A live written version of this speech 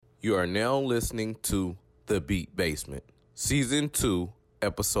You are now listening to The Beat Basement, Season 2,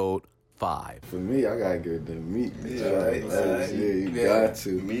 Episode 5. For me, I gotta give it to Meek. You got to.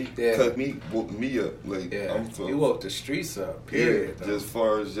 Meek, Yeah. Meek woke me up. Like, Yeah, I'm so, he woke the streets up. Period. Yeah, just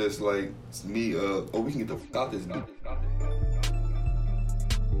far as just like me. We can get the f out this.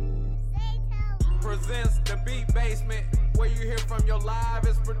 Presents The Beat Basement, where you hear from your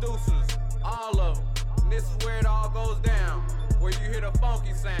livest producers, all of them. And this is where it all goes down, where you hear the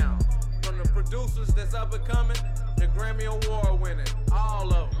funky sound from the producers that's up and coming, the Grammy Award winning,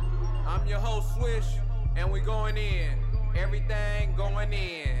 all of them. I'm your host Swish, and we going in. Everything going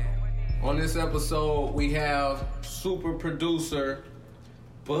in. On this episode, we have super producer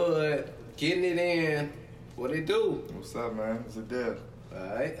Bud getting it in. What it do? What's up, man? It's a death.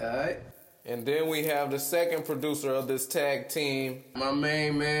 Alright. And then we have the second producer of this tag team. My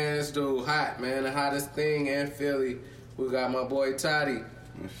main man, this dude hot, man. The hottest thing in Philly. We got my boy Toddy.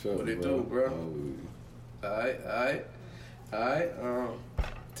 What's up, What it do, bro? Alright.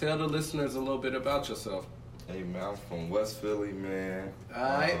 Tell the listeners a little bit about yourself. Hey, man, I'm from West Philly, man.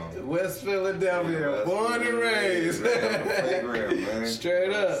 Alright, West Philadelphia, born and raised. Man.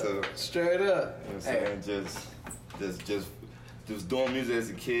 Straight up, So, straight up. you know what I'm saying? Just doing music as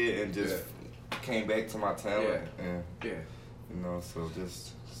a kid and just came back to my talent. And, Yeah, you know, so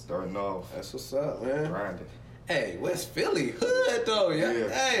just starting off, that's what's up, man. grinding. Hey, West Philly, hood though, yeah. Yeah.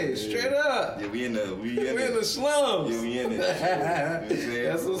 Hey, straight up. Yeah, we in the slums. Yeah, we in it. You know what I'm saying?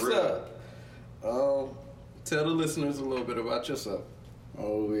 That's For what's real. up. Tell the listeners a little bit about yourself.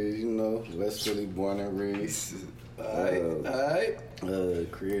 Always, West Philly, born and raised. Alright.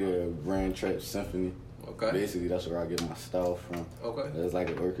 Creator of Brand Trap Symphony. Okay. Basically, that's where I get my style from. Okay. It's like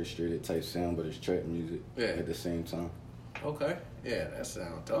an orchestrated type sound, but it's trap music at the same time. Okay. Yeah, that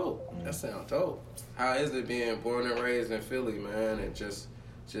sounds dope. That sounds dope. How is it being born and raised in Philly, man, and just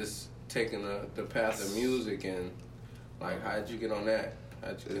taking the path of music and like how'd you get on that?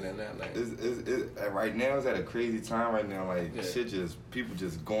 How'd you get in that lane? Right now, it's at a crazy time right now. Like, Yeah. people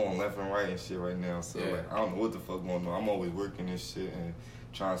just going left and right and shit right now. So, Yeah. like, I don't know what the fuck going on. I'm always working and shit and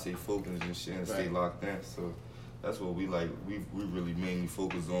trying to stay focused and shit and stay Right. locked in. So, that's what we like. We really mainly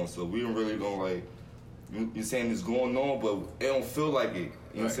focus on. So, we don't really like, you're saying it's going on, but it don't feel like it. You know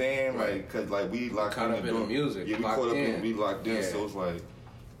what I'm Right. saying? Right. Like, cause like we locked Caught up in the music, Yeah, we locked caught up in. we locked in. Yeah. So it's like,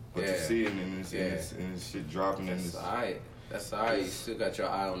 but Yeah. you see it and it's, Yeah. and it's shit dropping and That's it's. alright. That's alright. You still got your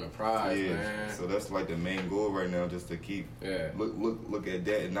eye on the prize, man. So that's like the main goal right now, just to keep look at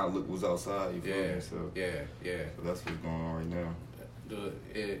that and not look what's outside. You feel me? So yeah. so that's what's going on right now.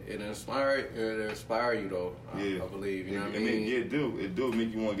 It inspire you though. I believe. You know what I mean? Yeah, it do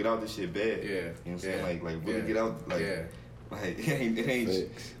make you want to get out this shit bad. Yeah. You know what I'm saying? Like really Yeah. get out. Like, Yeah. like it ain't. You know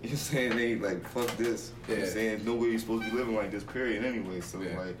what I'm saying? It ain't like fuck this. You know what I'm saying? No way you supposed to be living like this. Period. Anyway, so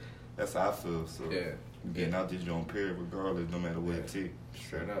like that's how I feel. So getting out this joint period, regardless, no matter what it takes.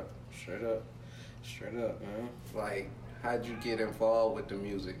 Straight up, man. Like, how'd you get involved with the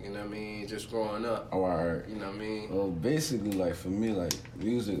music? You know what I mean? Just growing up. Oh, alright. You know what I mean? Well, basically, like, for me, like,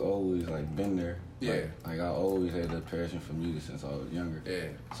 music always, like, been there. Yeah. Like, I always had a passion for music since I was younger. Yeah.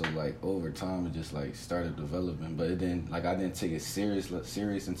 So, like, over time, it just, like, started developing. But it didn't, like, I didn't take it serious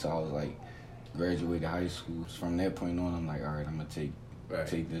until I was, like, graduated high school. From that point on, I'm like, all right, I'm going to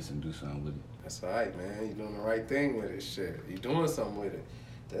take this and do something with it. That's all right, man. You're doing the right thing with it, shit. You're doing something with it.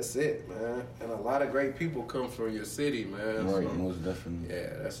 That's it, man. And a lot of great people come from your city, man. Right, So, most definitely.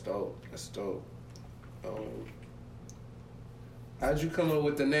 yeah, that's dope. How'd you come up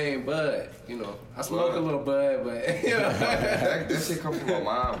with the name Bud? You know, I smoke a little Bud, but that shit come from my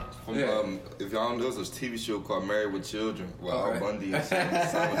mom. From Yeah. if y'all know, there's a TV show called Married with Children, with Al Okay. Bundy and shit.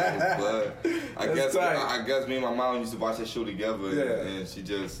 But I guess me and my mom used to watch that show together, and she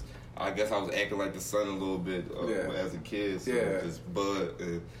just. I guess I was acting like the son a little bit as a kid, so just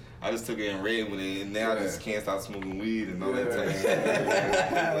Bud. I just took it and ran with it, and now I just can't stop smoking weed and all that type of stuff.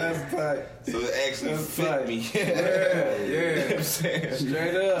 That's tight. So it actually fit me. Yeah. You know what I'm saying?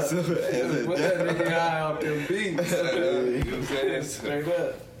 Straight up. So, Put that nigga eye off them beats. you know what I'm saying? Straight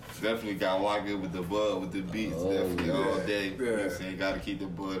up. Definitely got locked in with the bud, with the beats, definitely all day. You know what I'm saying? Got to keep the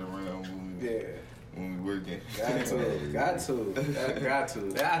bud around when we working. Got to.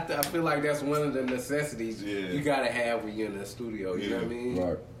 I feel like that's one of the necessities you gotta have when you're in the studio. You know what I mean?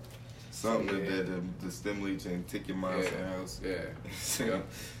 Right. Something that stimulates and take your mind somewhere else.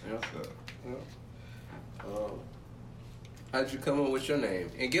 How'd you come up with your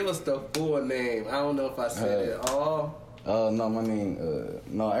name? And give us the full name. I don't know if I said it all. No, my name,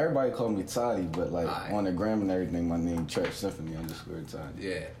 everybody call me Toddy, but like Alright. on the gram and everything, my name Trap Symphony _ Toddy.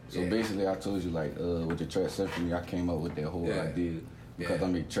 Yeah. So basically, I told you like with the Trap Symphony, I came up with that whole idea because I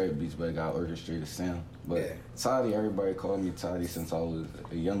make trap beats, but I got orchestrated sound. But Toddy, everybody called me Toddy since I was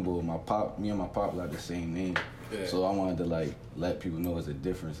a young boy. Me and my pop like the same name. Yeah. So I wanted to like let people know there's a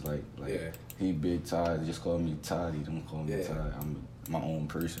difference. Like he Big Todd, just call me Toddy. Don't call me Todd. I'm my own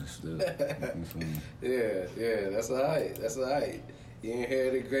person still. Yeah, that's alright. That's alright. You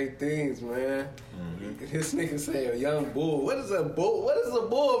inherited great things, man. Mm-hmm. This nigga say a young bull. What is a bull? What is a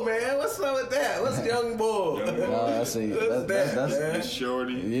bull, man? What's up with that? What's young bull? That's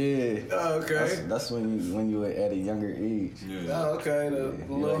shorty. Yeah. Oh, okay. That's when you were at a younger age. Yeah. Oh, okay. The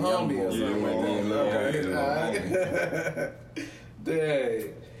little homie or something like that. Okay.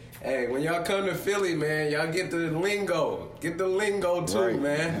 Dang. Hey, when y'all come to Philly, man, y'all get the lingo. Get the lingo too, right,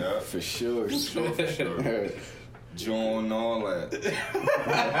 man. Yeah, for sure. For sure. John, all that.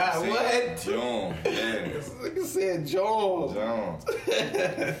 What? John, yeah. This nigga said John.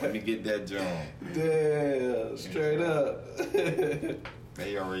 Let me get that John. Damn, straight up.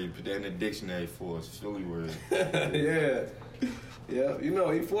 They already put that in the dictionary for us, Philly word. Yeah. Yeah, you know,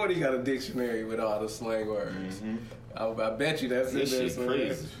 E40 got a dictionary with all the slang words. Mm-hmm. I bet you that's this shit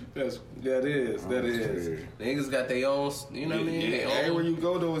crazy. That is. Niggas got their own, you know what I mean? Yeah, everywhere you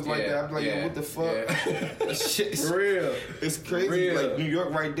go though, it's like that. I'm like, yo, what the fuck? Yeah. Shit, for real. It's crazy. Real. Like New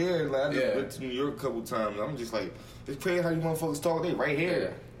York right there. Like I just went to New York a couple times. I'm just like, it's crazy how you motherfuckers talk. They right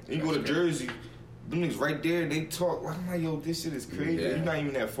here. Yeah. You go to Jersey, them niggas right there. They talk. I'm like, yo, this shit is crazy. You're not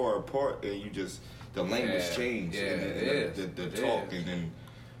even that far apart, and you just the language changed. Yeah, and the talk, and then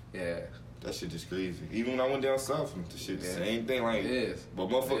that shit is crazy. Even when I went down south, the shit the same thing. Like, but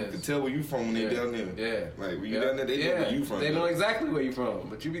motherfuckers can tell where you from when they down there. Yeah, like when you down there, they know where you from. They know exactly where you from.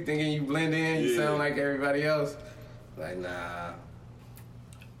 But you be thinking you blend in, you sound like everybody else. Like, nah.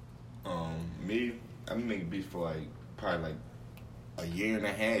 Me, I've been making beats for like probably like a year and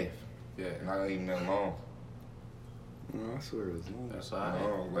a half. Yeah, not even that long. No, I swear it was long. That's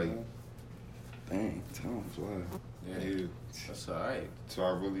alright. Like, dang, time fly. Yeah, that's alright. So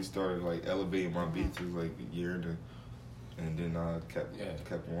I really started like elevating my beats. It was like a year and then I kept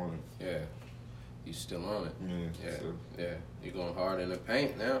on it. Yeah, you still on it. Yeah. So. Yeah. You going hard in the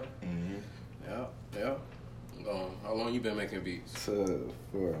paint now. Mm-hmm. Yeah. How long you been making beats? So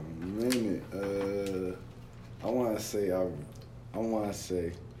for a minute, I want to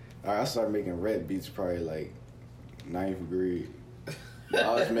say I started making rap beats probably like 9th grade.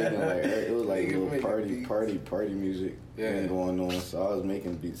 I was making like it was like little party music thing going on. So I was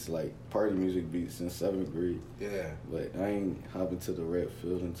making beats like party music beats in 7th grade. Yeah. But I ain't hopping to the rap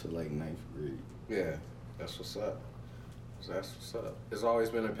field until like 9th grade. Yeah, that's what's up. It's always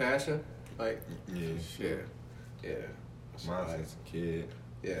been a passion. Like Yeah. Mine since a kid.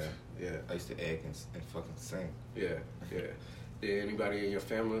 Yeah. I used to act and fucking sing. Yeah. Did anybody in your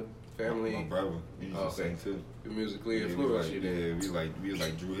family? My brother, he used to sing too. You musically influenced you then? Yeah, we was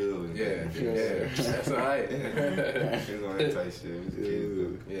like Drew Hill. And That's alright. He was on that type shit. We was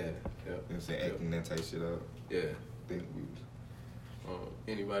kids. Yeah. You know what I'm saying? Acting that type shit up. Yeah. I think we was.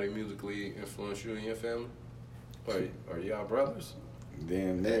 Anybody musically influenced you in your family? Or y'all brothers?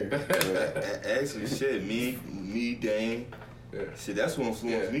 Damn near. Actually, shit, me, Dame. Yeah. Shit, that's what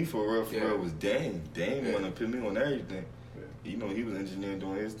influenced me for real was Dame. Dame wanna put me on everything. You know, he was engineering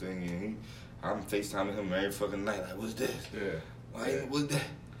doing his thing, and I'm FaceTiming him every fucking night. Like, what's this? Yeah. What's that?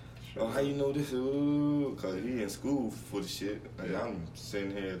 Oh, how you know this? Cause he in school for the shit, and I'm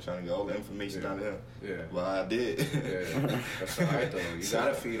sitting here trying to get all the information out of him. Yeah. Well, I did. That's alright though. You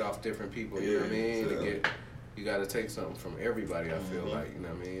gotta feed off different people. You know what I mean? You gotta take something from everybody. I feel like, you know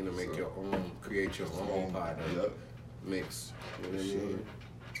what I mean, to make your own, create your own pot mix. You know what I mean?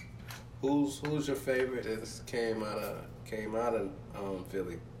 Who's your favorite that came out of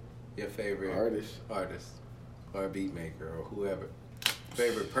Philly? Your favorite artist, or beat maker, or whoever.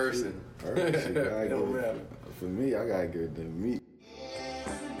 Favorite person. It don't matter. For me, I gotta give it to me.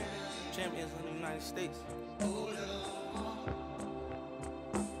 Champions in the United States.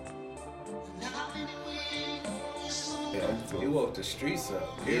 You woke the streets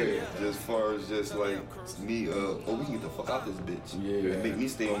up. Period. Just as far as just like me, we can get the fuck out this bitch. Yeah. Make me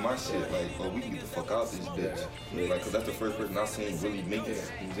stay on my shit. Like, we can get the fuck out this bitch. Like, cause that's the first person I seen really make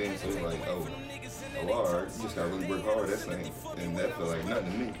it. You know what I'm saying? So it's like, alright, you just gotta really work hard. That's like, and that feel like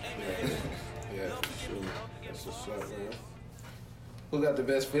nothing to me. Yeah, for sure. That's what's up, man. Who got the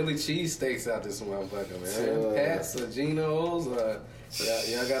best Philly cheesesteaks out this motherfucker, man? Pat's or Geno's or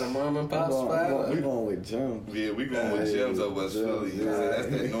y'all got a mom and pop spot? We going with Jim's. Yeah, we going with Jim's of West Philly. That's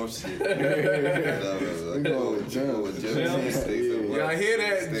that North shit. We going with Jim's. Y'all hear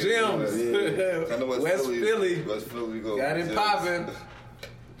that? Jim's. West Philly. West Philly go. Got it popping.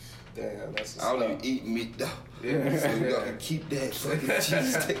 Damn, that's I don't even eat meat though. Yeah. So you gotta keep that fucking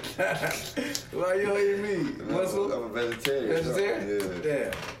cheesesteak. Why you don't eat meat? Muscle? I'm a vegetarian. Vegetarian?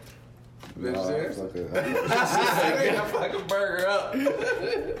 Yeah. Vegetarian? Fuck a burger up.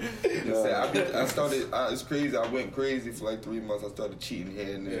 I started. It's crazy. I went crazy for like 3 months. I started cheating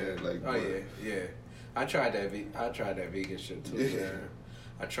here and there. Like, yeah. I tried that vegan shit too. Yeah.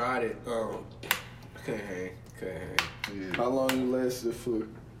 I tried it. Couldn't hang. Yeah. How long you lasted for?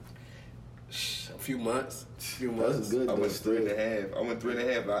 A few months. That's good. I went 3.5. I went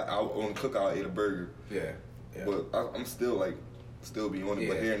 3.5. I on cookout I ate a burger. Yeah. But I'm still like. Still be on it,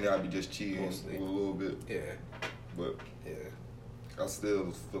 but here and there I be just cheating a little bit. Yeah. But I still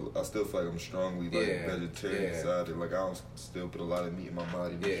feel like I'm strongly like vegetarian sided. Like I don't still put a lot of meat in my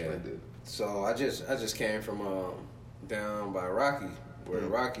body. And shit like that. So I just came from down by Rocky, where the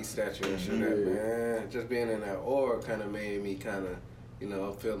Rocky statue and shit at, man. Just being in that aura kind of made me kind of,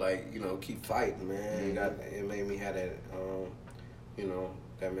 feel like, keep fighting, man. It made me have that,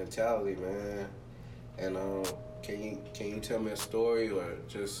 that mentality, man. And can you tell me a story or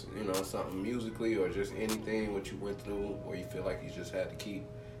just, something musically or just anything what you went through where you feel like you just had to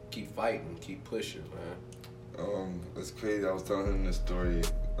keep fighting, keep pushing, man? It's crazy. I was telling him this story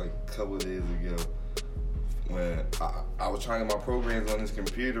like a couple of days ago when I was trying to get my programs on this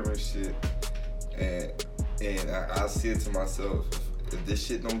computer and shit, and I said to myself, if this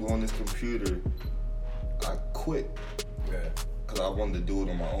shit don't go on this computer, I quit. Yeah. Cause I wanted to do it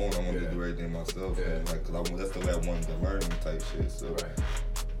on my own. I wanted to do everything myself, and like, cause that's the way I wanted to learn type shit. So,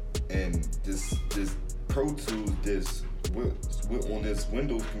 and this Pro Tools went on this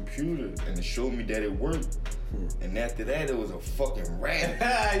Windows computer, and it showed me that it worked. And after that, it was a fucking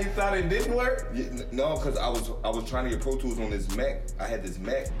rap. You thought it didn't work? Yeah, no, cause I was trying to get Pro Tools on this Mac. I had this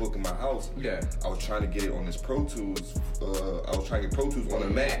MacBook in my house. Yeah. I was trying to get it on this Pro Tools. I was trying to get Pro Tools on a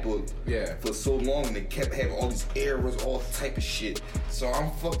MacBook. Yeah. For so long, and it kept having all these errors, all type of shit. So I'm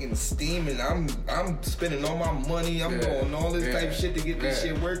fucking steaming. I'm spending all my money. I'm doing all this type of shit to get this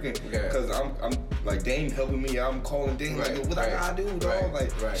shit working. Yeah. Cause I'm like Dame helping me. I'm calling Dame like, yo, what I gotta do, dog?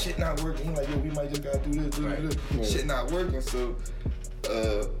 Like shit not working. He like, yo, we might just gotta do this. Shit not working, so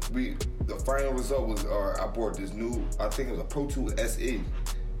the final result was I bought this new, I think it was a Pro Tools SE.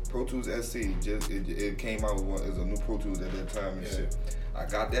 Pro Tools SE, it came out as a new Pro Tools at that time and shit. I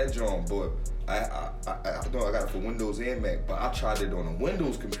got that joint, but I got it for Windows and Mac, but I tried it on a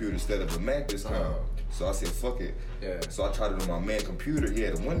Windows computer instead of a Mac this time. So I said, fuck it. Yeah. So I tried it on my man's computer. He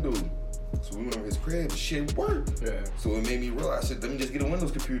had a Windows. So we went over his crib, the shit worked. Yeah. So it made me realize, let me just get a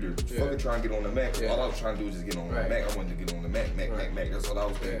Windows computer. Fucking try and get on the Mac. Yeah. All I was trying to do was just get on the Mac. I wanted to get on the Mac. That's what I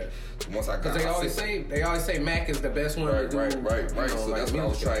was thinking. So once I got, because they always say Mac is the best one to do. Right. So like that's what I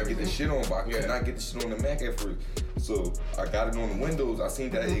was trying to get this shit on, but I could not get this shit on the Mac at first. So I got it on the Windows. I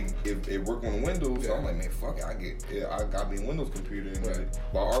seen that it worked on the Windows. So I'm like, man, fuck it. I got me a Windows computer.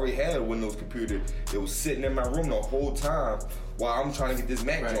 But I already had a Windows computer. It was sitting in my room the whole time while I'm trying to get this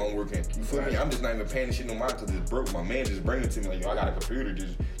Mac joint working. You feel me? I'm just not even paying this shit no mind because it's broke. My man just bring it to me like, yo, I got a computer.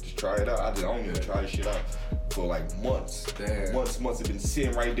 Just try it out. I don't even try this shit out for like months. Damn. Months have been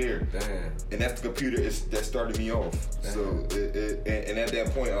sitting right there. Damn. And that's the computer that started me off. Damn. So and at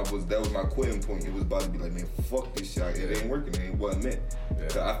that point that was my quitting point. It was about to be like, man, fuck this shit. It ain't working. It wasn't meant.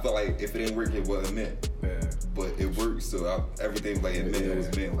 Yeah. I felt like if it ain't working, it wasn't meant. Yeah. But it worked. So everything like it meant it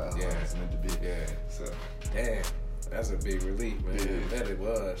was meant. Like it's meant to be. Yeah. So damn. That's a big relief, man. Yeah. That it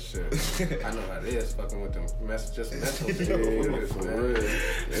was. Shit. I know how it is fucking with them messing with computers, man.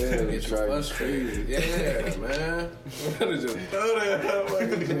 Yeah, get you frustrated. Yeah, man. Just throw that up.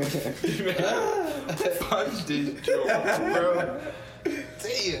 Punch this joke, bro.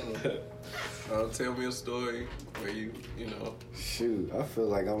 Damn. Tell me a story where you know. Shoot, I feel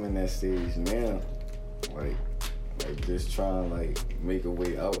like I'm in that stage now. Like just trying to like make a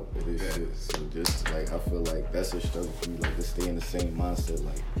way out of this shit. So just like I feel like that's a struggle for me, like to stay in the same mindset.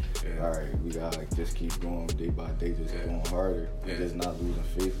 Like, all right, we gotta like just keep going day by day, just going harder, and just not losing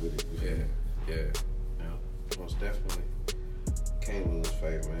faith with it. Yeah, most definitely. Can't lose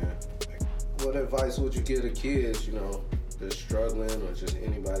faith, man. Like, what advice would you give to kids, that's struggling or just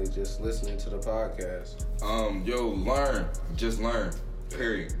anybody just listening to the podcast? Learn. Just learn.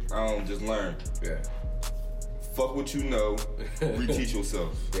 Period. Just learn. Yeah. Fuck what you know, reteach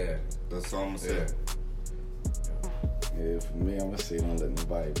yourself. Yeah. That's all I'm going to say. Yeah, for me, I'm going to say don't let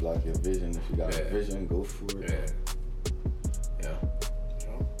nobody block your vision. If you got a vision, go for it. Yeah.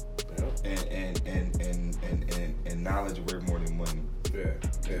 And knowledge worth more than money. Yeah.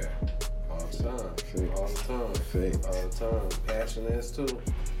 All the time. Passion is too.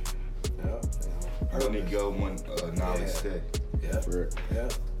 Money go, knowledge stay. Yeah.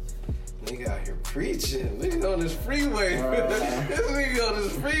 Nigga out here preaching. Nigga on this freeway. This nigga on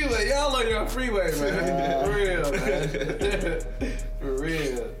this freeway. Y'all on your freeway, man. For real, man. For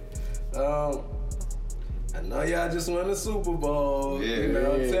real. I know y'all just won the Super Bowl. Yeah, you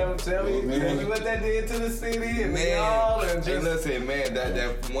know, tell me what that did to the city and y'all. And hey, listen, man,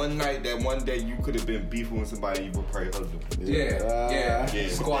 that one night, that one day, you could have been beefing with somebody, you would probably hugged them. Yeah.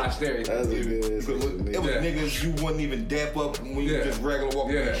 Squashed everything. That's a good. It was niggas you wouldn't even dap up when you just regular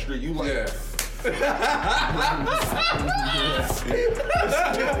walking down the street. You like. You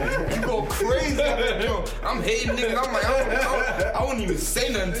go crazy. I'm hating niggas. I'm like, I wouldn't even say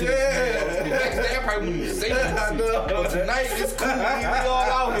nothing to this. The next day, I probably wouldn't even say nothing to you. But tonight, it's cool. We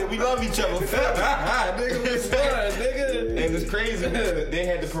all out here. We love each other. Nigga, it's fun, nigga. And it's crazy. They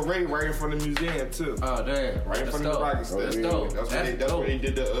had the parade right in front of the museum, too. Oh, damn. Right in front of the rocket station. That's where they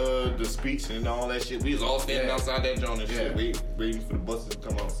did the speech and all that shit. We was all standing outside that joint and shit, waiting for the buses to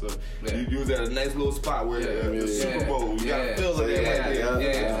come out. So you was at a nice little spot where the Super Bowl, you got to feel it right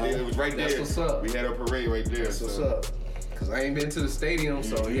there. It was right there. That's what's up. We had a parade right there. That's what's up. Cause I ain't been to the stadium,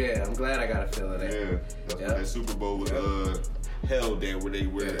 so I'm glad I got a feel of that. Yeah, that's when that Super Bowl was held there, where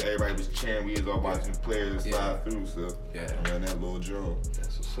everybody was cheering. We was all watching players slide through, so around that little drum.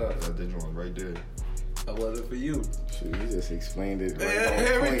 That's what's up. That drum right there. How was it for you? Shoot, you just explained it right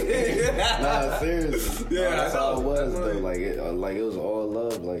on point. Nah, seriously. That's how it was though. Like it was all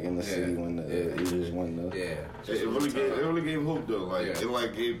love, like in the city when the Eagles won though. Yeah. It really gave hope though. Like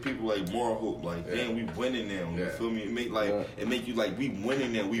it gave people like more hope. Like damn, we winning now. You feel me? It make you like we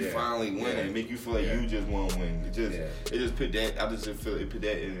winning now. We finally winning. It make you feel like you just want to win. It just put that. I just feel it put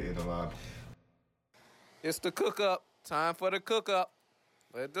that in a lot. It's the cook up. Time for the cook up.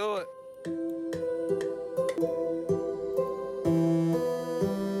 Let's do it.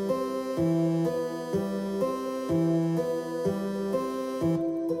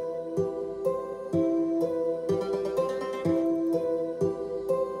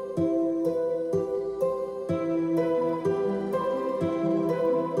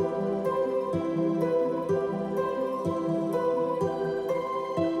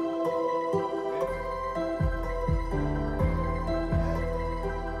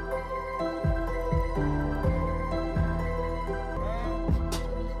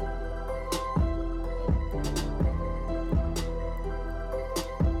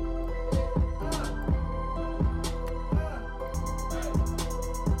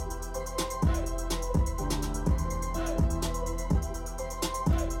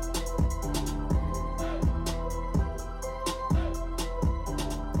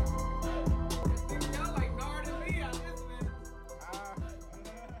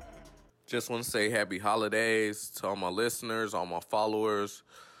 Just want to say happy holidays to all my listeners, all my followers.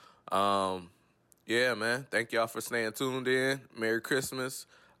 Yeah, man. Thank y'all for staying tuned in. Merry Christmas.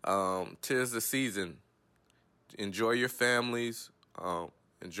 'Tis the season. Enjoy your families.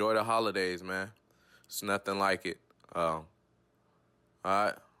 Enjoy the holidays, man. It's nothing like it. All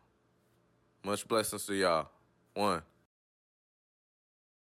right. Much blessings to y'all. 1.